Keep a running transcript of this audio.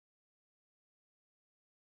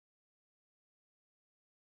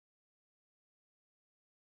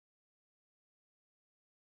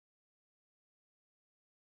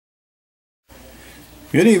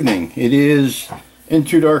Good evening. It is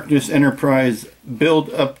Into Darkness Enterprise build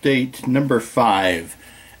update number 5,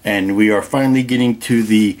 and we are finally getting to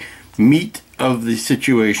the meat of the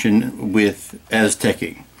situation with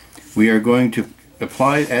Aztekking. We are going to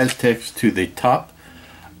apply Aztecs to the top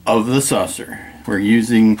of the saucer. We're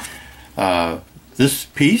using this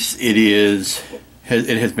piece. It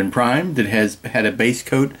has been primed. It has had a base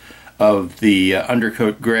coat of the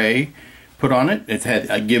undercoat gray put on it. It's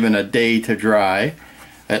had given a day to dry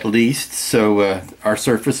at least, so our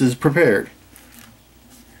surface is prepared.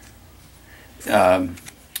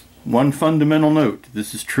 One fundamental note: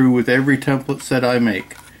 this is true with every template set I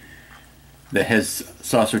make that has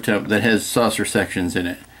saucer sections in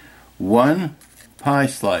it. One pie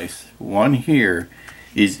slice, one here,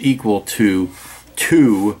 is equal to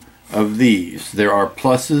 2 of these. There are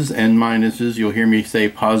pluses and minuses. You'll hear me say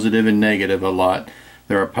positive and negative a lot.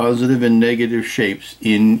 There are positive and negative shapes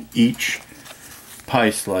in each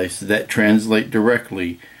pie slice that translate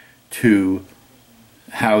directly to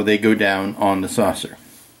how they go down on the saucer.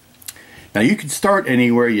 Now you can start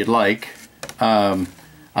anywhere you'd like. I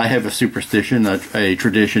have a superstition, a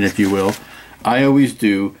tradition if you will. I always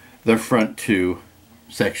do the front 2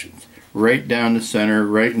 sections, right down the center,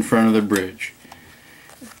 right in front of the bridge.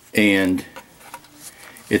 And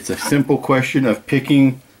it's a simple question of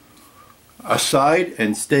picking a side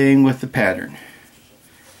and staying with the pattern.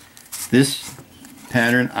 This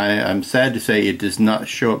pattern, I'm sad to say, it does not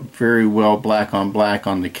show up very well black on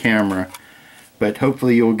the camera, but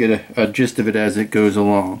hopefully you'll get a gist of it as it goes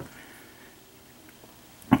along.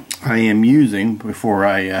 I am using, before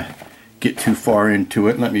I get too far into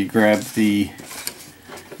it, let me grab the...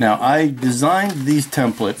 Now I designed these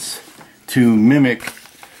templates to mimic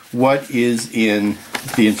what is in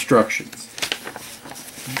the instructions.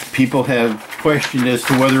 People have questioned as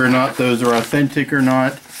to whether or not those are authentic or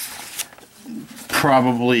not.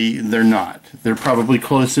 Probably they're not. They're probably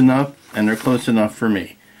close enough, and they're close enough for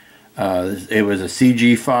me. It was a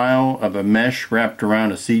CG file of a mesh wrapped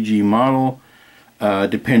around a CG model.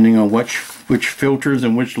 Depending on which filters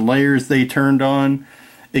and which layers they turned on,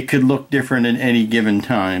 it could look different at any given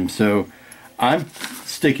time. So I'm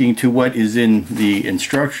sticking to what is in the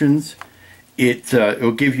instructions.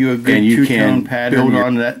 It'll give you a good two-tone pattern. Build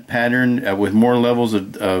on that pattern with more levels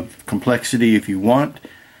of complexity if you want.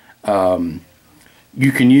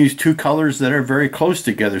 You can use 2 colors that are very close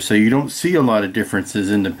together, so you don't see a lot of differences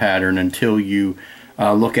in the pattern until you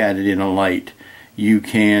look at it in a light. You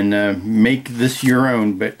can make this your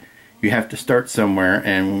own, but you have to start somewhere,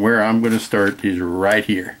 and where I'm going to start is right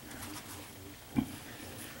here.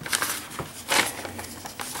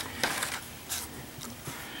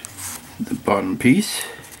 The bottom piece.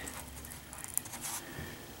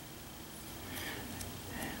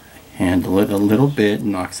 Handle it a little bit,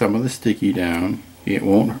 knock some of the sticky down. It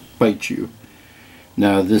won't bite you.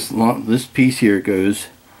 Now this piece here goes,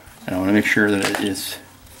 and I want to make sure that it is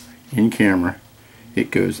in camera.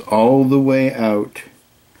 It goes all the way out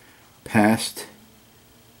past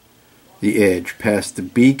the edge, past the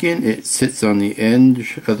beacon. It sits on the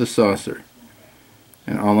edge of the saucer.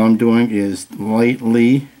 And all I'm doing is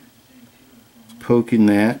lightly poking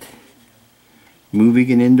that,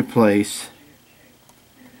 moving it into place,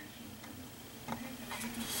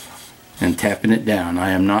 and tapping it down.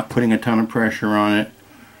 I am not putting a ton of pressure on it.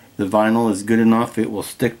 The vinyl is good enough, it will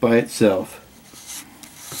stick by itself.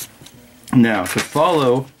 Now, to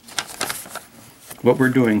follow what we're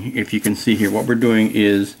doing, if you can see here, what we're doing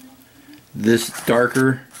is this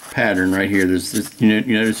darker pattern right here. There's this, you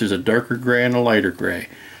notice there's a darker gray and a lighter gray.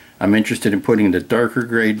 I'm interested in putting the darker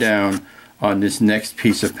gray down on this next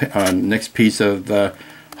piece of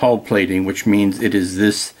hull plating, which means it is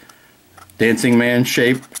this dancing man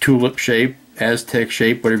shape, tulip shape, Aztec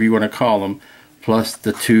shape, whatever you want to call them, plus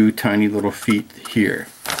the 2 tiny little feet here.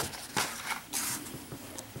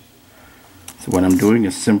 So what I'm doing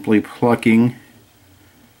is simply plucking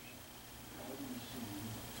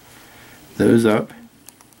those up.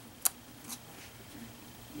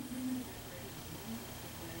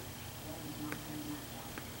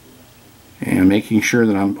 And making sure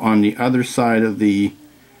that I'm on the other side of this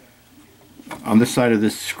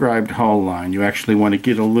scribed hull line. You actually want to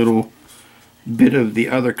get a little bit of the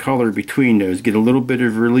other color between those, get a little bit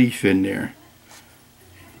of relief in there.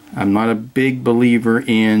 I'm not a big believer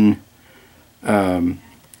in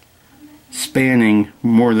spanning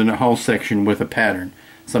more than a hull section with a pattern.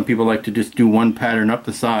 Some people like to just do one pattern up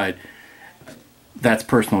the side. That's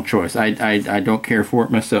personal choice. I don't care for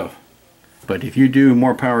it myself. But if you do,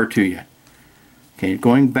 more power to you. Okay,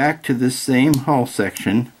 going back to this same hull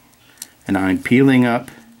section, and I'm peeling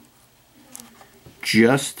up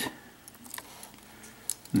just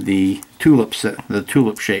the tulip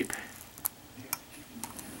shape.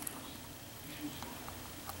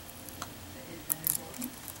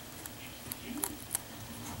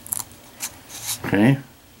 Okay,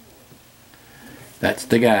 that's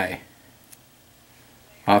the guy.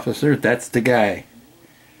 Officer, that's the guy.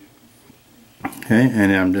 Okay,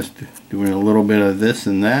 and I'm just doing a little bit of this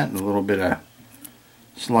and that, a little bit of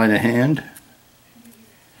sleight of hand.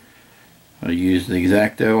 I'll use the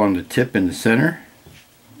X-Acto on the tip in the center.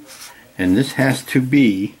 And this has to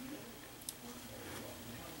be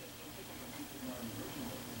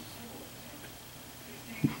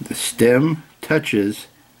the stem touches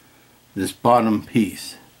this bottom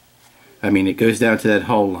piece. I mean, it goes down to that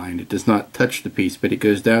hull line. It does not touch the piece, but it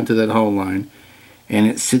goes down to that hull line and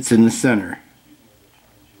it sits in the center.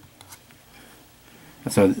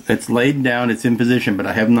 So it's laid down, it's in position, but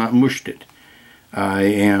I have not mushed it. I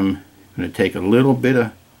am going to take a little bit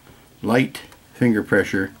of light finger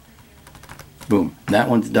pressure. Boom, that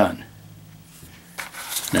one's done.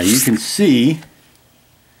 Now you can see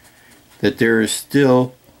that there is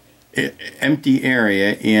still empty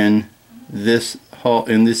area in this hull,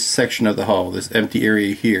 in this section of the hull, this empty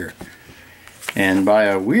area here. And by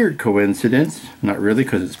a weird coincidence, not really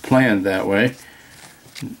because it's planned that way,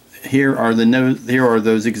 here are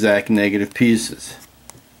those exact negative pieces.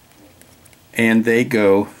 And they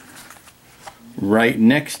go right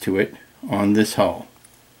next to it on this hull.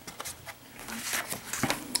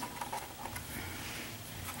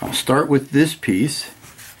 I'll start with this piece.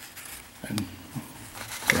 And,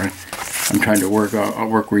 sorry, I'm trying to work. I'll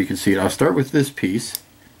work where you can see it. I'll start with this piece.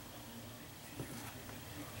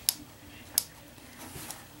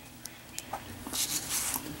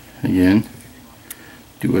 Again,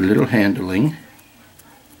 do a little handling.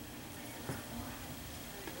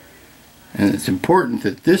 And it's important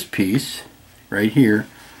that this piece right here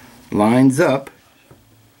lines up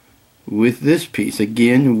with this piece.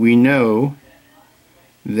 Again, we know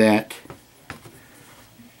that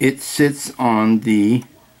it sits on the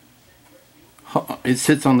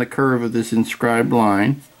curve of this inscribed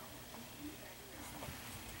line.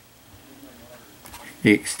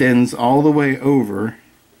 It extends all the way over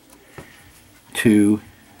to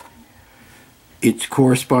its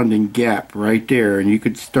corresponding gap right there, and you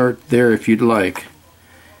could start there if you'd like.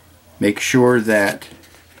 Make sure that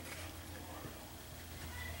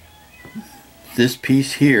this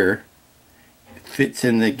piece here fits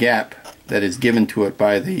in the gap that is given to it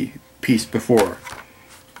by the piece before.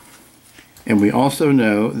 And we also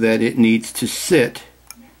know that it needs to sit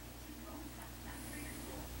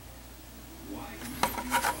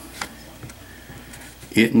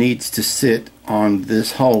on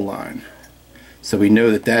this hull line. So we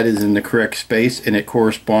know that that is in the correct space and it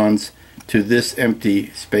corresponds to this empty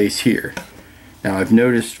space here. Now I've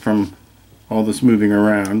noticed from all this moving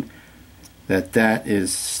around that that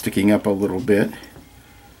is sticking up a little bit.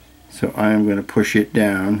 So I'm going to push it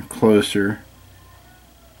down closer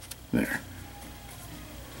there.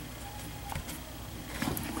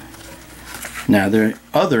 Now the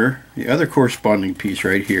other corresponding piece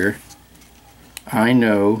right here, I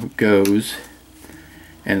know goes,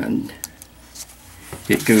 and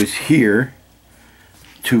it goes here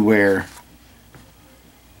to where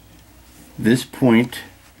this point,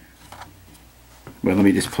 well, let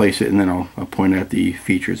me just place it and then I'll point out the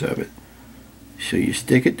features of it. So you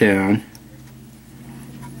stick it down,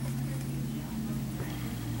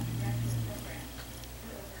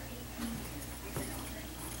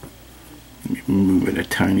 move it a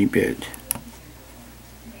tiny bit.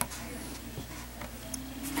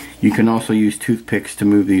 You can also use toothpicks to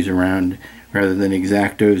move these around rather than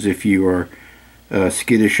X-Actos if you are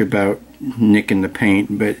skittish about nicking the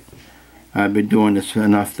paint, but I've been doing this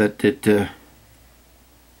enough that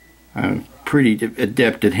I'm pretty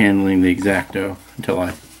adept at handling the X-Acto until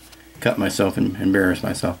I cut myself and embarrass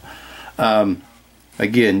myself.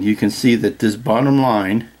 Again, you can see that this bottom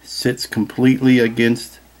line sits completely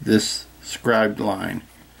against this scribed line,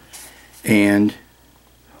 and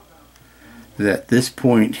that this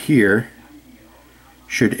point here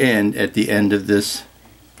should end at the end of this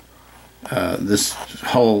this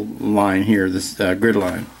hull line here, this grid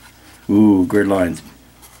line. Ooh, grid lines.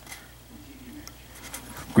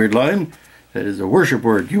 Grid line? That is a worship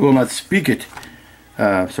word. You will not speak it.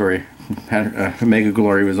 Sorry, Mega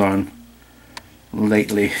Glory was on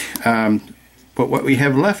lately. But what we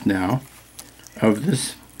have left now of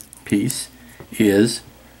this piece is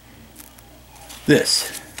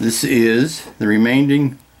this. This is the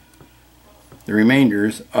remainders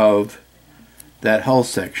of that hull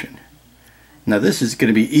section. Now this is going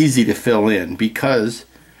to be easy to fill in because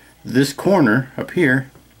this corner up here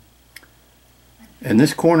and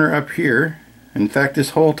this corner up here, in fact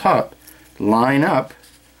this whole top, line up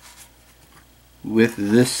with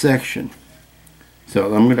this section.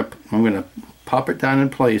 So I'm gonna pop it down in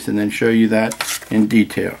place and then show you that in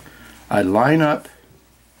detail. I line up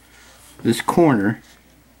this corner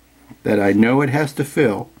that I know it has to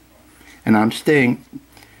fill, and I'm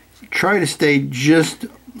try to stay just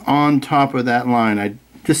on top of that line. I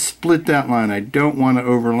just split that line. I don't want to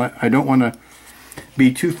overlap. I don't want to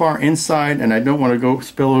be too far inside, and I don't want to go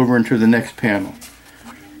spill over into the next panel.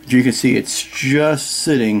 As you can see, it's just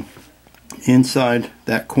sitting inside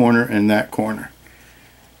that corner and that corner.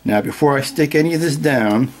 Now before I stick any of this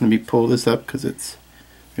down, let me pull this up because it's,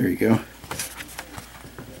 there you go.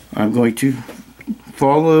 I'm going to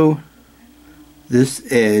follow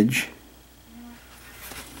this edge.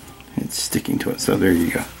 It's sticking to it, so there you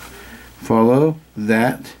go. Follow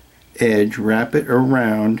that edge, wrap it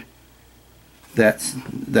around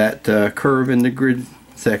that curve in the grid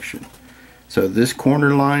section. So this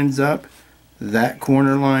corner lines up, that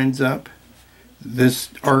corner lines up, this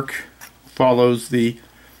arc follows the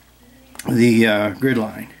grid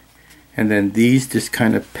line, and then these just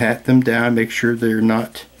kind of pat them down, make sure they're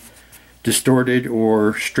not distorted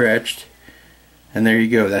or stretched, and there you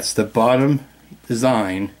go. That's the bottom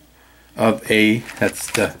design of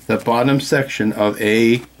that's the bottom section of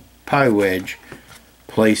a pie wedge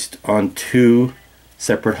placed on two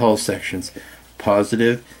separate hull sections,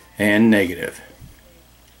 positive and negative.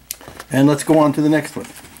 And let's go on to the next one.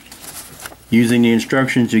 Using the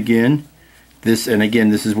instructions again, this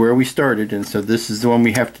is where we started, and so this is the one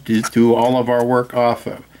we have to do all of our work off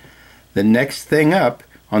of. The next thing up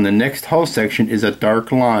on the next hull section is a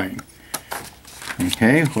dark line.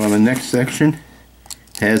 Okay, well the next section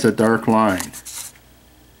has a dark line.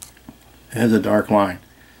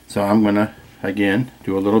 So I'm gonna again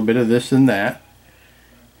do a little bit of this and that,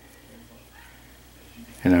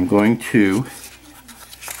 and I'm going to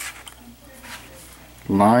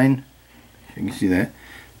line, you can see that,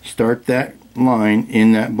 start that line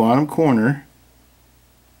in that bottom corner,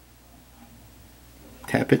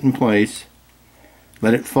 tap it in place,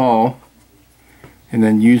 let it fall, and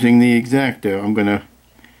then using the X-Acto I'm going to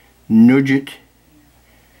nudge it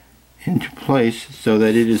into place so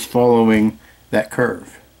that it is following that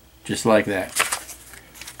curve, just like that.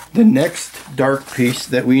 The next dark piece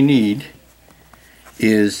that we need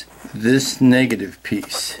is this negative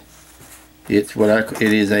piece. It's it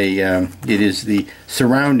is the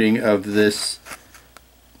surrounding of this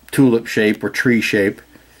tulip shape or tree shape,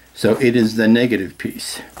 so it is the negative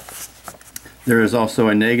piece. There is also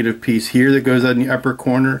a negative piece here that goes on the upper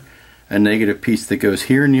corner, a negative piece that goes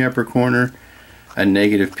here in the upper corner, a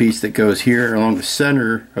negative piece that goes here along the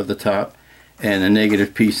center of the top, and a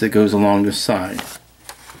negative piece that goes along the side.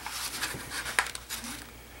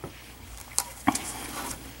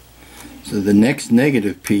 So the next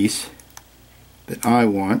negative piece that I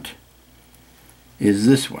want is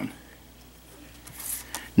this one.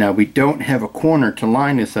 Now we don't have a corner to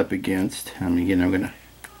line this up against.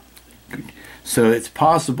 So it's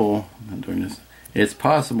possible, it's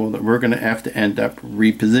possible that we're going to have to end up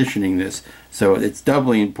repositioning this. So it's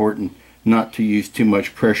doubly important not to use too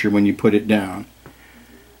much pressure when you put it down.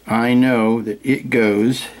 I know that it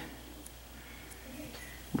goes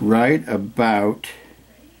right about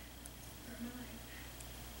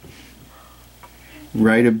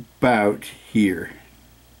here.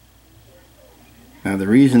 Now the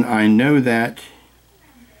reason I know that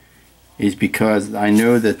is because I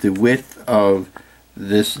know that the width of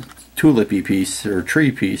this tulipy piece or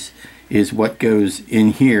tree piece is what goes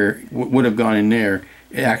in here, would have gone in there.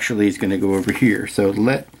 It actually is going to go over here. So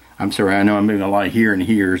I'm sorry, I know I'm moving a lot here and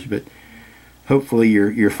here's, but hopefully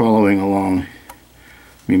you're following along.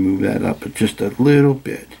 Let me move that up just a little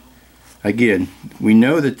bit. Again, we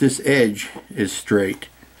know that this edge is straight,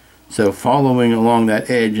 so following along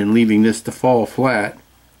that edge and leaving this to fall flat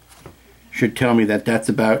should tell me that that's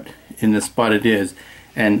about in the spot it is.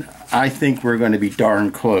 And I think we're going to be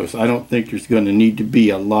darn close. I don't think there's going to need to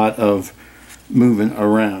be a lot of moving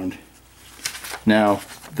around. Now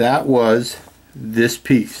that was this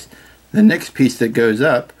piece. The next piece that goes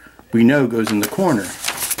up we know goes in the corner.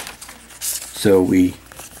 So we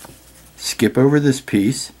skip over this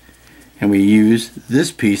piece and we use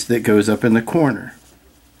this piece that goes up in the corner.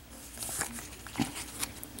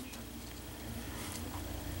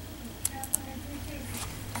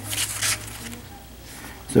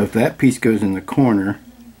 So if that piece goes in the corner,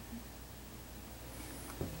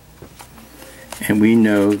 and we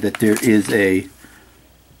know that there is a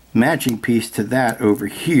matching piece to that over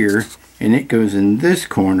here, and it goes in this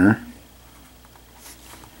corner,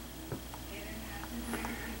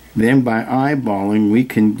 Then by eyeballing, we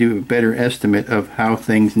can do a better estimate of how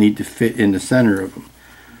things need to fit in the center of them.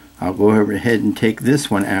 I'll go ahead and take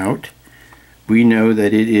this one out. We know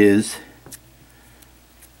that it is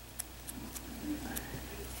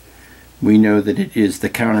the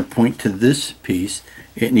counterpoint to this piece.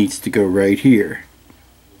 It needs to go right here.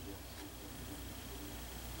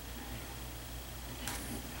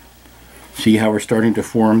 See how we're starting to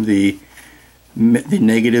form the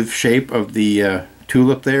negative shape of the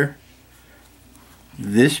tulip there?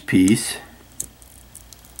 This piece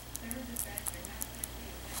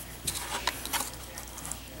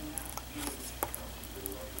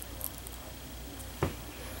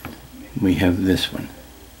we have this one.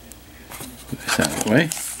 Put this out of the way.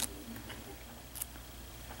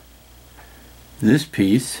 This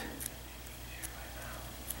piece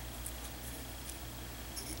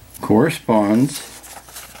corresponds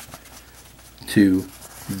to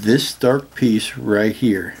this dark piece right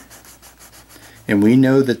here. And we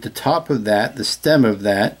know that the top of that, the stem of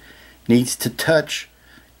that, needs to touch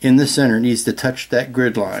in the center, needs to touch that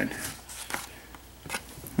grid line.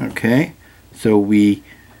 Okay, so we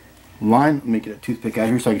line, let me get a toothpick out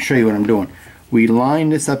here so I can show you what I'm doing. We line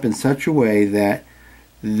this up in such a way that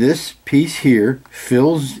this piece here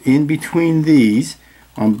fills in between these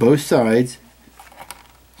on both sides,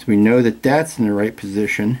 so we know that that's in the right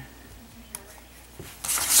position.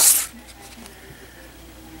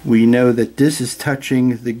 We know that this is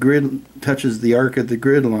touching the grid, touches the arc of the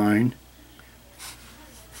grid line,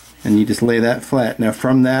 and you just lay that flat. Now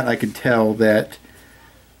from that I could tell that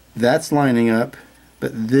that's lining up,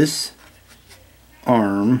 but this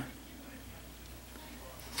arm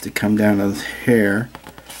to come down to the hair.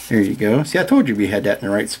 There you go. See, I told you we had that in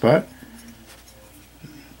the right spot.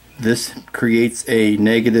 This creates a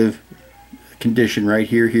negative condition right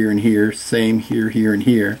here, here, and here. Same here, here, and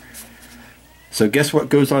here. So guess what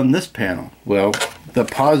goes on this panel? Well, the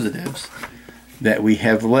positives that we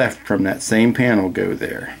have left from that same panel go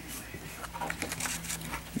there.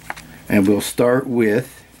 And we'll start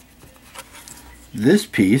with this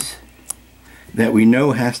piece that we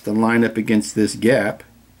know has to line up against this gap.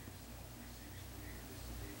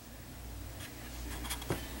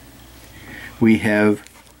 We have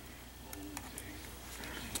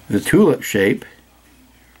the tulip shape.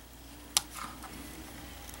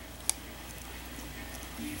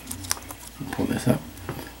 Pull this up.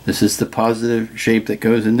 This is the positive shape that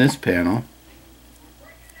goes in this panel.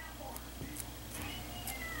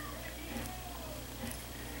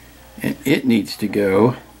 And it needs to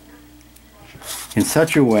go in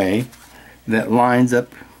such a way that lines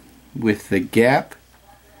up with the gap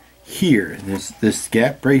here. This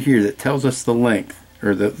gap right here that tells us the length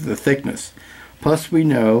or the thickness. Plus we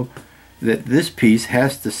know that this piece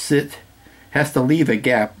has to leave a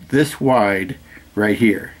gap this wide right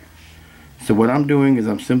here. So what I'm doing is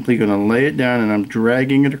I'm simply going to lay it down and I'm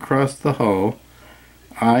dragging it across the hull,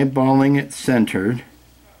 eyeballing it centered.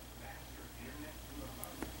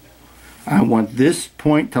 I want this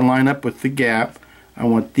point to line up with the gap. I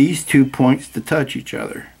want these 2 points to touch each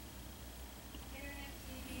other.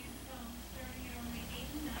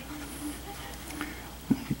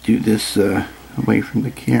 Do this away from the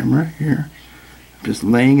camera here. Just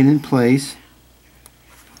laying it in place,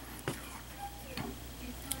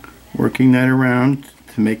 working that around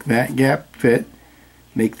to make that gap fit,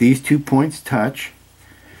 make these 2 points touch.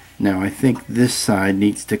 Now I think this side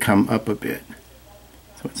needs to come up a bit,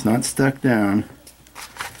 so it's not stuck down,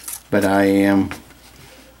 but I am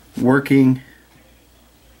working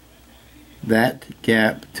that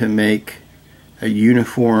gap to make a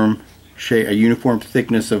uniform shape, a uniform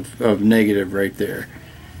thickness of negative right there.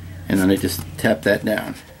 And then I just tap that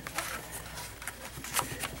down.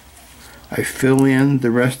 I fill in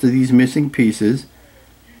the rest of these missing pieces.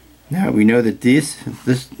 Now we know that these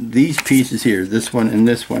pieces here, this one and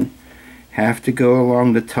this one, have to go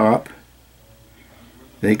along the top.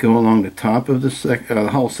 They go along the top of the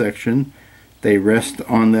hull section. They rest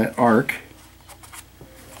on that arc.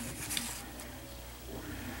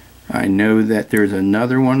 I know that there's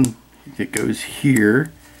another one that goes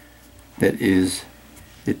here that is,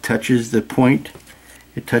 it touches the point,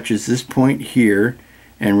 it touches this point here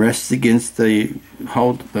and rests against the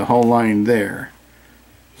hull line there.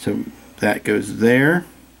 So that goes there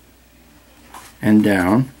and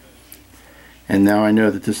down. And now I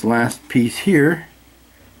know that this last piece here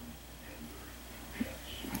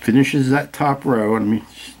finishes that top row. Let me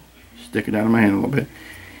stick it out of my hand a little bit.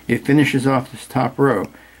 It finishes off this top row,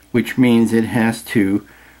 which means it has to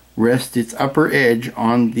rest its upper edge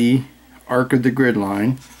on the arc of the grid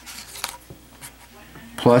line,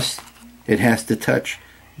 plus it has to touch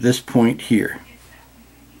this point here.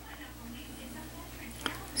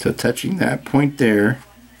 So touching that point there,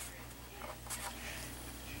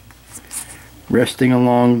 resting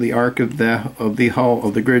along the arc of the hull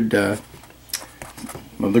of the grid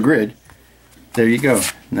There you go.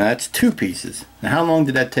 Now that's 2 pieces. Now how long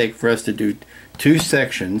did that take for us to do 2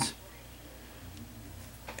 sections?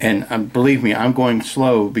 And believe me, I'm going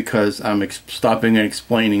slow because I'm stopping and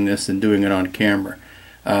explaining this and doing it on camera.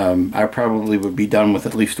 I probably would be done with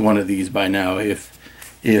at least one of these by now if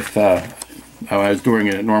I was doing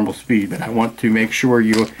it at normal speed. But I want to make sure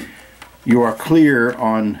you are clear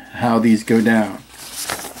on how these go down.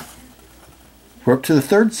 We're up to the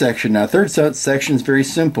 3rd section now. 3rd section is very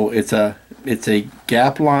simple. It's a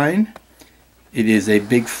gap line. It is a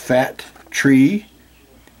big fat tree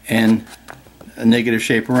and a negative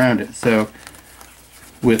shape around it. So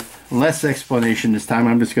with less explanation this time,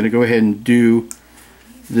 I'm just going to go ahead and do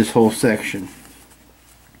this whole section.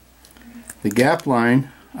 The gap line,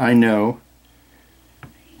 I know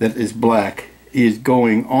that is black, is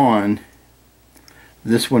going on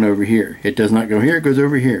this one over here. It does not go here, it goes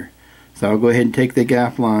over here. So I'll go ahead and take the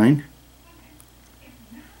gap line.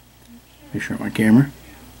 Make sure on my camera.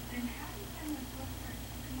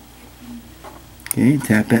 Okay,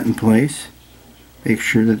 tap that in place. Make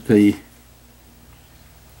sure that the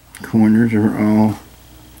corners are all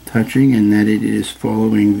touching and that it is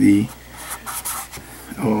following the...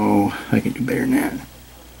 Oh, I can do better than that.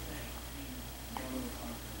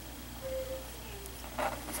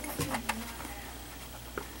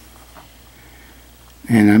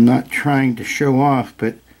 And I'm not trying to show off,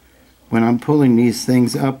 but when I'm pulling these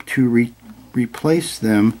things up to replace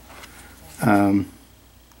them, I'm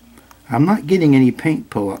not getting any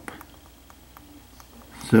paint pull up.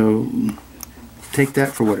 So take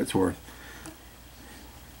that for what it's worth.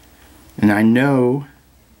 And I know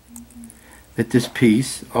that this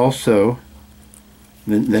piece also,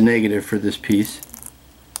 the negative for this piece,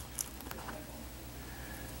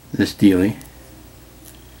 this dealie,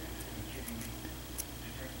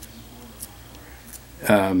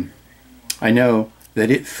 I know that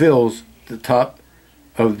it fills the top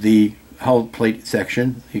of the hull plate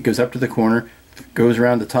section. It goes up to the corner, goes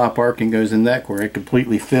around the top arc and goes in that corner. It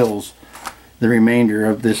completely fills the remainder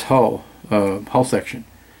of this hull section.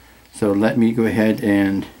 So let me go ahead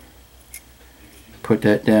and put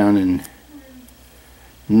that down and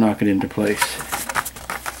knock it into place.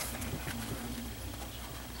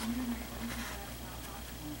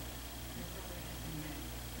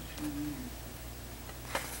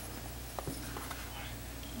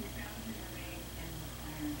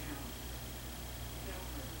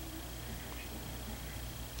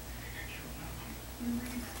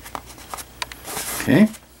 Okay,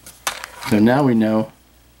 so now we know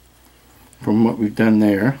from what we've done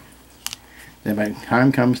there that by the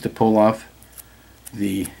time comes to pull off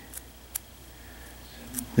the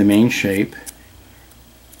main shape,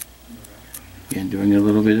 again doing a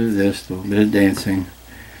little bit of this, a little bit of dancing,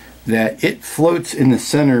 that it floats in the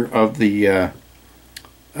center of the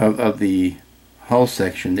hull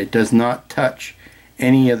section. It does not touch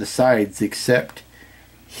any of the sides except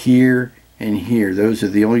here and here. Those are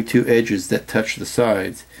the only 2 edges that touch the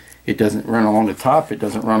sides. It doesn't run along the top, it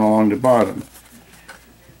doesn't run along the bottom.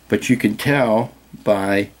 But you can tell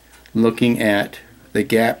by looking at the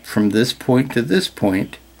gap from this point to this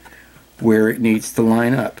point where it needs to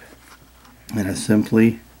line up. And I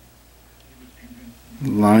simply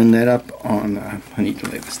line that up on, I need to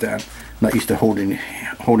lay this down. I'm not used to holding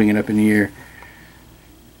it up in the air.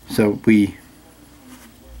 So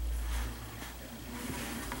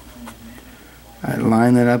I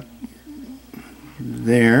line that up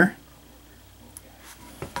there,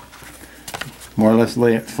 more or less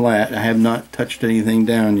lay it flat. I have not touched anything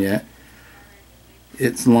down yet.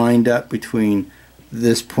 It's lined up between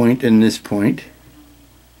this point and this point.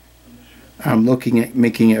 I'm looking at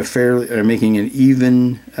making making an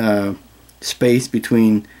even space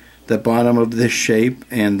between the bottom of this shape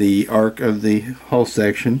and the arc of the hull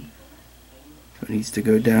section. So it needs to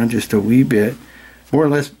go down just a wee bit. More or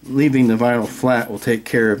less leaving the vinyl flat will take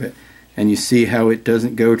care of it. And you see how it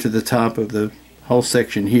doesn't go to the top of the hull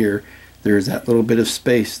section here. There's that little bit of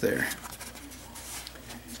space there.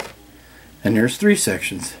 And there's 3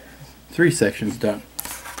 sections. 3 sections done.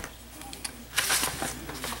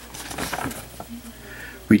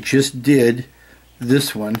 We just did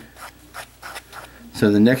this one. So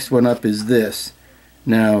the next one up is this.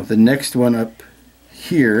 Now the next one up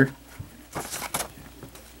here,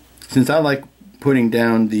 since I like putting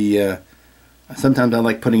down the sometimes I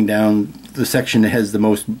like putting down the section that has the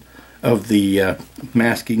most of the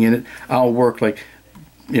masking in it. I'll work like,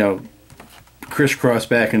 you know, crisscross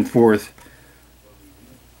back and forth.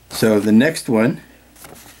 So the next one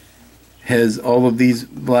has all of these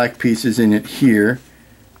black pieces in it here,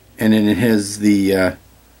 and then it has the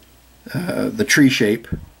tree shape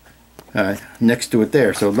next to it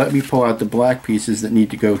there. So let me pull out the black pieces that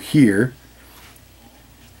need to go here,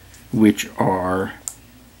 which are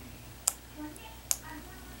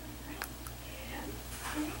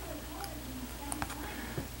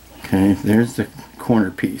okay, there's the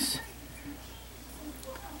corner piece.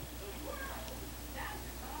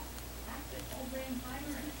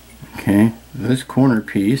 Okay, this corner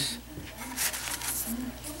piece,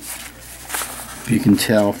 if you can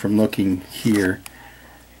tell from looking here,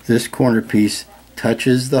 this corner piece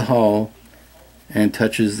touches the hull and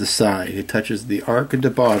touches the side. It touches the arc at the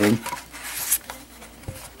bottom.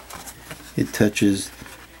 It touches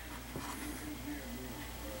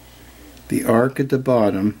the arc at the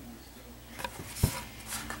bottom.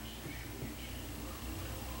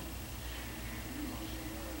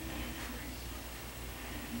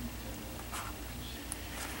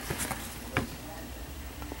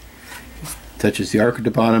 Touches the arc at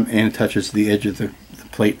the bottom, and it touches the edge of the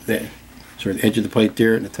plate there. Sorry, the edge of the plate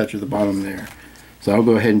there, and it touches the bottom there. So I'll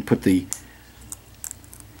go ahead and put the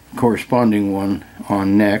corresponding one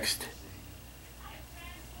on next.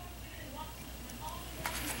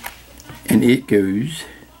 And it goes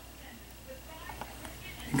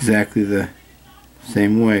exactly the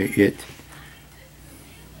same way. It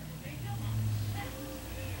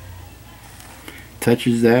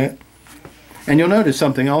touches that. And you'll notice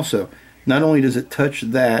something also. Not only does it touch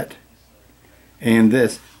that and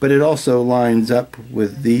this, but it also lines up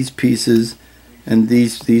with these pieces, and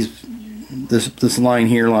this line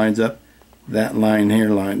here lines up, that line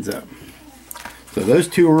here lines up. So those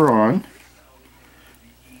two are on.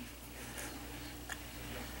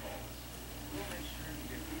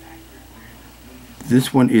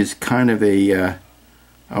 This one is kind of a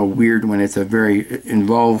weird one. It's a very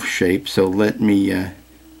involved shape, so let me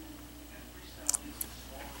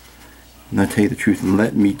and I'll tell you the truth, and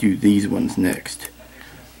let me do these ones next.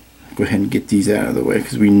 Go ahead and get these out of the way,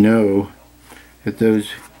 because we know that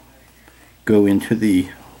those go into the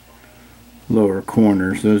lower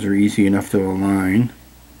corners. Those are easy enough to align.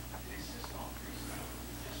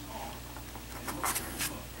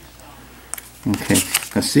 Okay,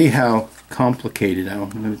 now see how complicated,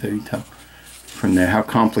 from there, how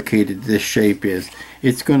complicated this shape is.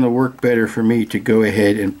 It's going to work better for me to go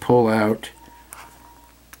ahead and pull out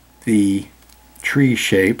the tree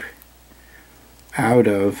shape out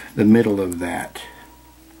of the middle of that.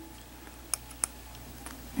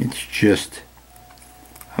 It's just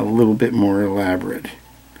a little bit more elaborate.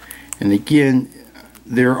 And again,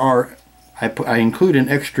 there are, I include an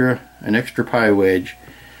extra pie wedge,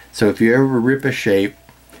 so if you ever rip a shape,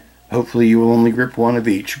 hopefully you will only rip one of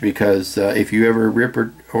each, because if you ever rip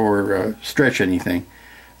or stretch anything,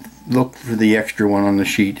 look for the extra one on the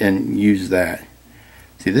sheet and use that.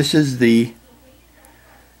 See, this is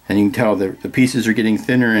and you can tell the pieces are getting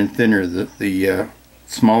thinner and thinner the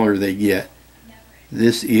smaller they get.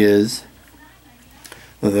 This is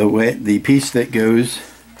the piece that goes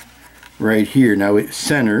right here. Now it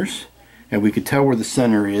centers, and we could tell where the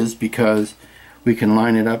center is because we can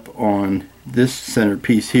line it up on this center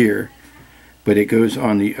piece here, but it goes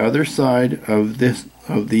on the other side of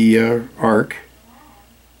the arc.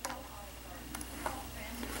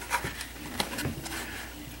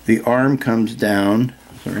 The arm comes down,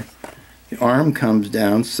 the arm comes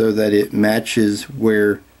down so that it matches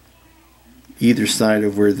where either side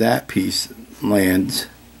of where that piece lands,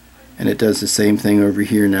 and it does the same thing over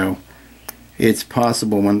here. Now it's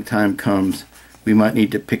possible when the time comes we might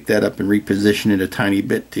need to pick that up and reposition it a tiny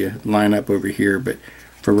bit to line up over here, but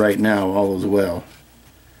for right now all is well.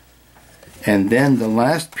 And then the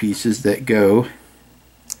last pieces that go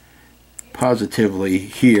positively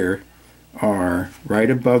here are right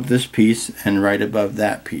above this piece and right above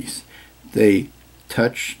that piece. They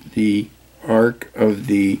touch the arc of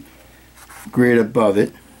the grid above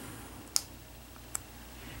it.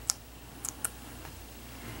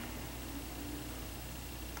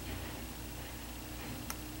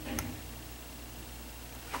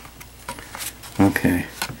 Okay,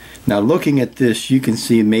 now looking at this, you can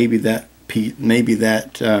see maybe that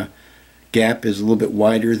gap is a little bit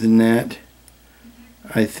wider than that.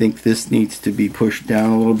 I think this needs to be pushed down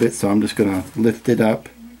a little bit, so I'm just going to lift it up.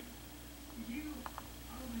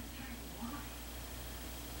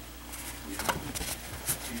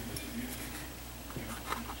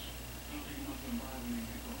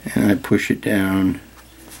 And I push it down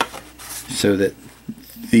so that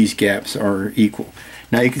these gaps are equal.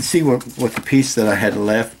 Now you can see what the piece that I had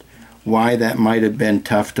left, why that might have been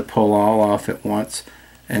tough to pull all off at once.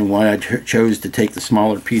 and why I chose to take the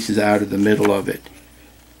smaller pieces out of the middle of it.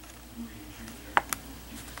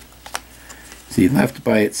 See, left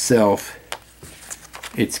by itself,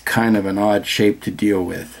 it's kind of an odd shape to deal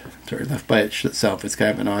with. Sorry, left by itself, it's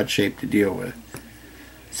kind of an odd shape to deal with.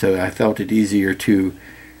 So I felt it easier to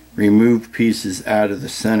remove pieces out of the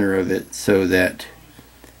center of it so that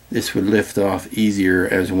this would lift off easier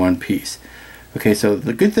as one piece. Okay, so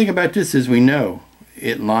the good thing about this is we know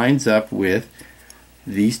it lines up with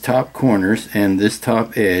these top corners and this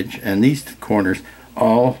top edge, and these corners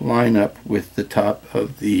all line up with the top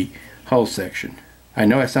of the hull section. I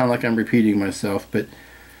know I sound like I'm repeating myself, but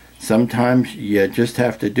sometimes you just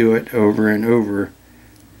have to do it over and over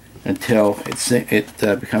until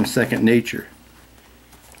it becomes second nature.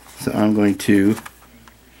 So I'm going to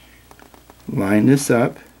line this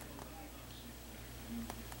up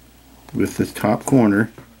with the top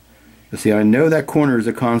corner. You see, I know that corner is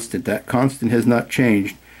a constant. That constant has not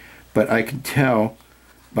changed, but I can tell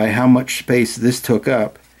by how much space this took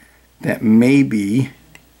up that maybe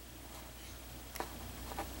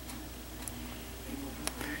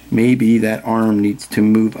that arm needs to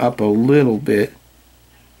move up a little bit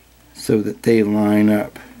so that they line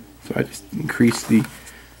up. So I just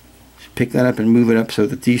pick that up and move it up so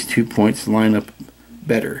that these 2 points line up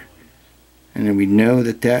better. And then we know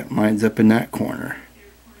that that lines up in that corner.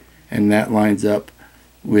 And that lines up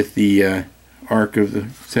with the arc of the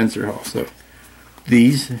sensor hull. So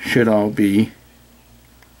these should all be,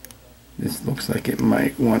 this looks like it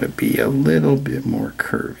might want to be a little bit more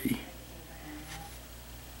curvy.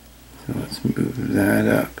 So let's move that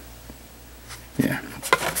up. Yeah.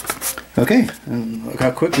 Okay, and look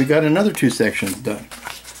how quick we got another 2 sections done.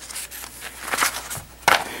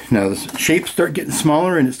 Now the shapes start getting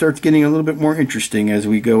smaller and it starts getting a little bit more interesting as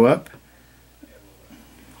we go up.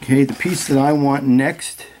 Okay, the piece that I want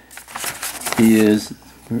next is,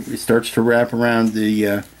 it starts to wrap around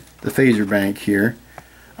the phaser bank here.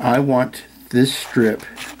 I want this strip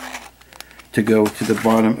to go to the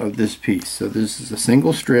bottom of this piece. So this is a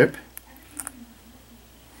single strip.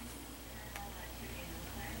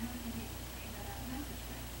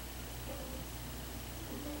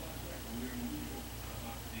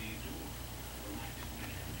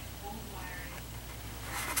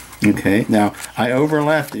 Okay, now I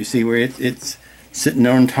overlapped it. You see where it's sitting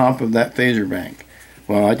on top of that phaser bank.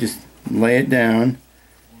 Well, I just lay it down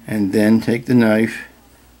and then take the knife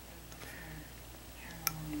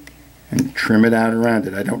and trim it out around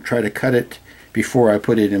it. I don't try to cut it before I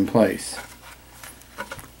put it in place.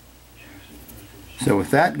 So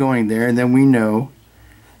with that going there, then we know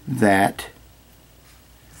that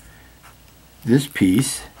this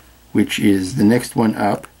piece, which is the next one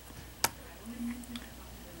up,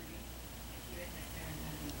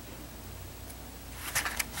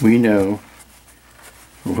 we know,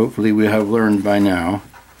 or hopefully we have learned by now,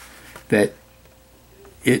 that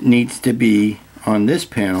it needs to be on this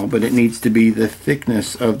panel, but it needs to be the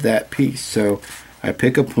thickness of that piece. So I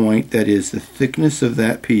pick a point that is the thickness of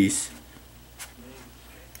that piece,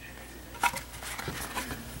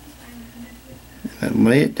 and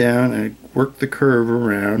lay it down and work the curve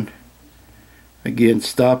around, again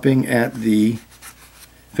stopping at the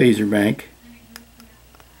phaser bank,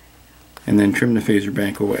 and then trim the phaser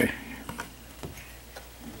bank away.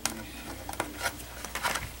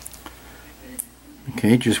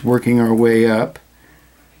 Okay, just working our way up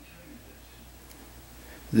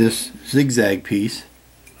this zigzag piece,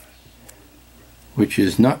 which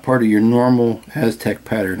is not part of your normal Aztec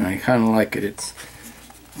pattern. I kind of like it. It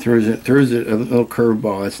throws it a little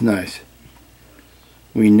curveball. It's nice.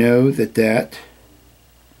 We know that that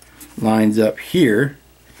lines up here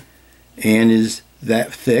and is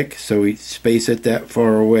that thick, so we space it that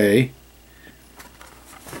far away.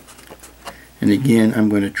 And again, I'm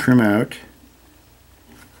going to trim out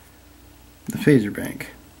the phaser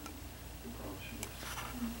bank.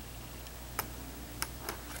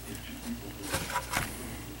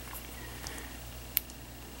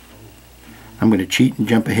 I'm going to cheat and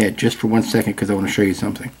jump ahead just for 1 second because I want to show you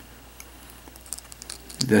something.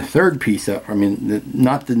 The third piece up, I mean,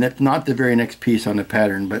 not the very next piece on the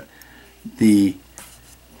pattern, but the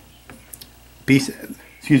piece,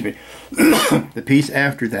 excuse me, the piece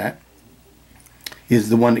after that is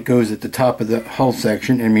the one that goes at the top of the hull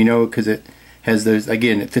section, and we know because it has those,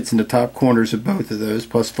 again, it fits in the top corners of both of those,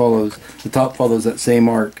 plus follows, the top follows that same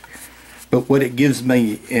arc. But what it gives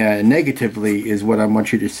me negatively is what I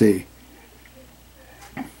want you to see.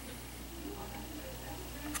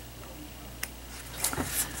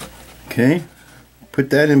 Okay, put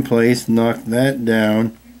that in place, knock that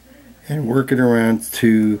down, and work it around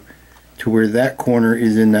to where that corner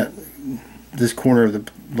is in this corner of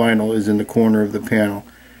the vinyl is in the corner of the panel.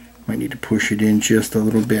 Might need to push it in just a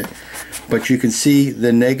little bit. But you can see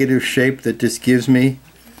the negative shape that this gives me.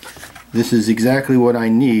 This is exactly what I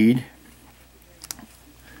need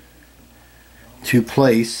to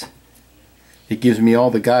place. It gives me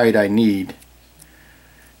all the guide I need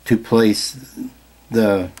to place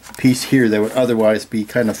the piece here that would otherwise be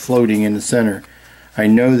kind of floating in the center. I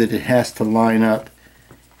know that it has to line up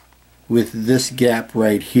with this gap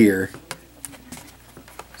right here.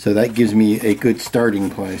 So that gives me a good starting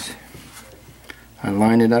place. I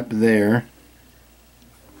line it up there.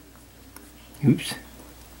 Oops.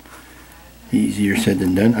 Easier said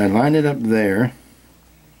than done. I line it up there.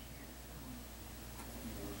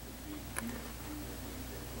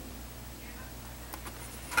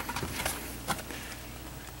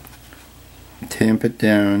 Tamp it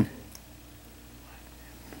down.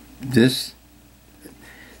 This,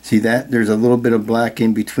 see that? There's a little bit of black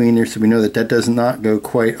in between there, so we know that that does not go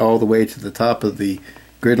quite all the way to the top of the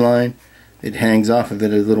grid line. It hangs off of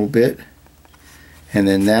it a little bit. And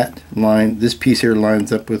then that line, this piece here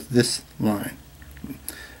lines up with this line.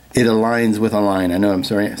 It aligns with a line. I know I'm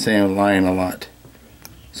sorry, saying line a lot.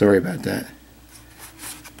 Sorry about that.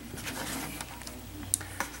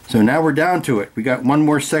 So now we're down to it. We got one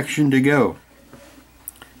more section to go.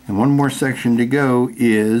 And one more section to go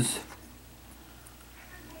is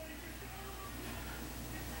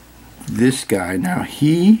this guy. Now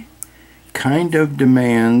he kind of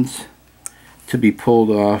demands to be pulled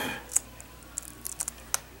off.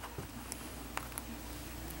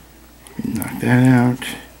 Knock that out.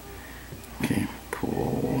 Okay,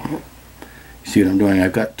 pull. You see what I'm doing?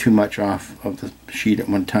 I've got too much off of the sheet at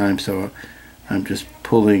one time, so I'm just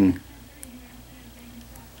pulling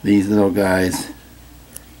these little guys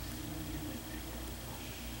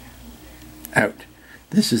out.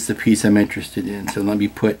 This is the piece I'm interested in, so let me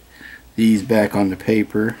put these back on the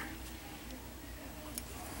paper.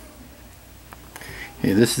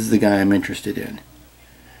 Okay, this is the guy I'm interested in.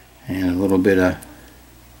 And a little bit of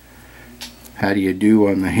how do you do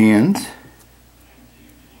on the hands.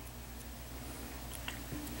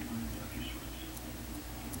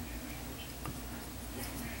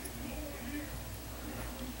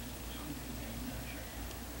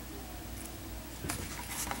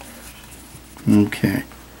 Okay.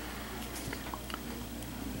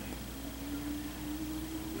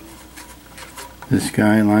 This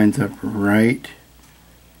guy lines up right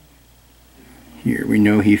here. We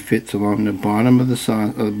know he fits along the bottom of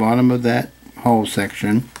the bottom of that hull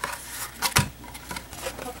section.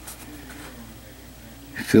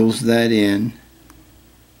 Fills that in.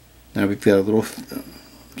 Now we've got a little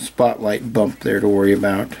spotlight bump there to worry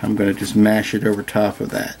about. I'm going to just mash it over top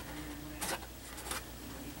of that.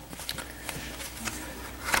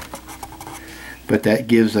 But that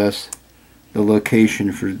gives us the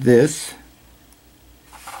location for this,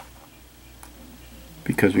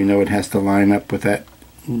 because we know it has to line up with that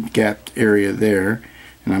gapped area there.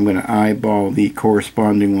 And I'm going to eyeball the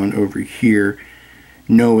corresponding one over here,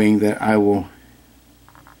 knowing that I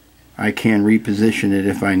can reposition it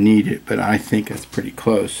if I need it, but I think it's pretty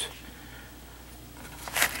close.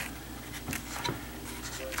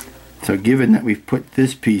 So given that we've put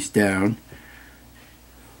this piece down,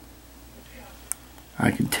 I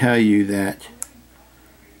can tell you that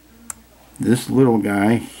this little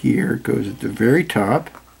guy here goes at the very top,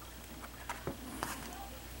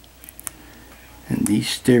 and these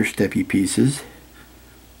stair-steppy pieces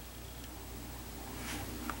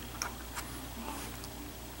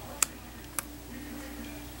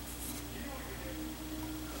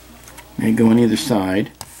may go on either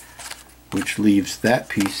side, which leaves that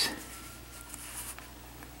piece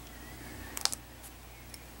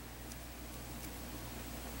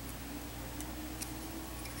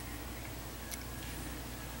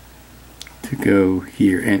to go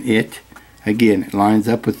here. And it, again, it lines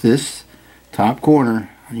up with this top corner.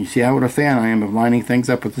 You see how what a fan I am of lining things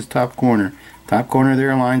up with this top corner. Top corner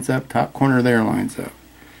there lines up, top corner there lines up.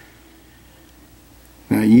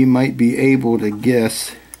 Now you might be able to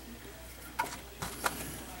guess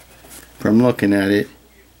from looking at it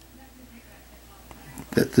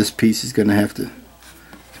that this piece is going to have to,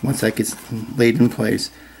 once that gets laid in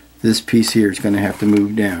place, this piece here is going to have to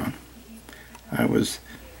move down. I was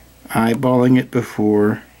eyeballing it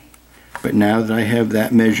before, but now that I have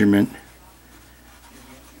that measurement,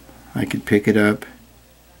 I could pick it up,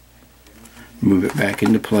 move it back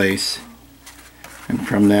into place, and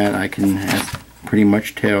from that I can pretty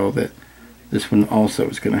much tell that this one also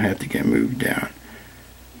is going to have to get moved down.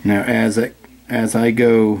 Now as I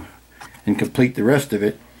go and complete the rest of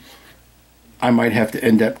it, I might have to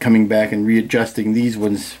end up coming back and readjusting these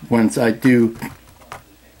ones once I do.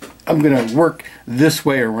 I'm going to work this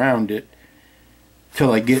way around it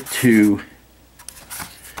till I get to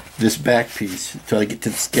this back piece, till I get to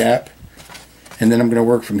this gap, and then I'm going to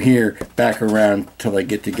work from here back around till I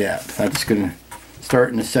get to gap. I'm just going to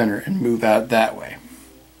start in the center and move out that way.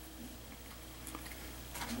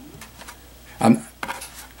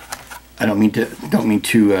 I don't mean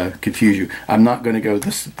to confuse you. I'm not going to go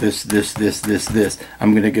this.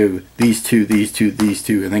 I'm going to go these two,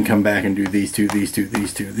 and then come back and do these two.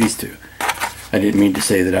 I didn't mean to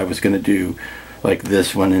say that I was going to do like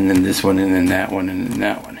this one, and then this one, and then that one, and then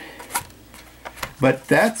that one. But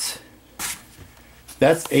that's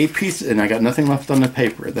a piece, and I got nothing left on the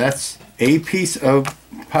paper. That's a piece of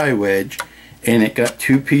pie wedge, and it got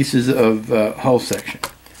 2 pieces of hull section.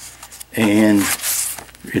 And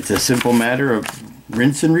it's a simple matter of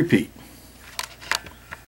rinse and repeat.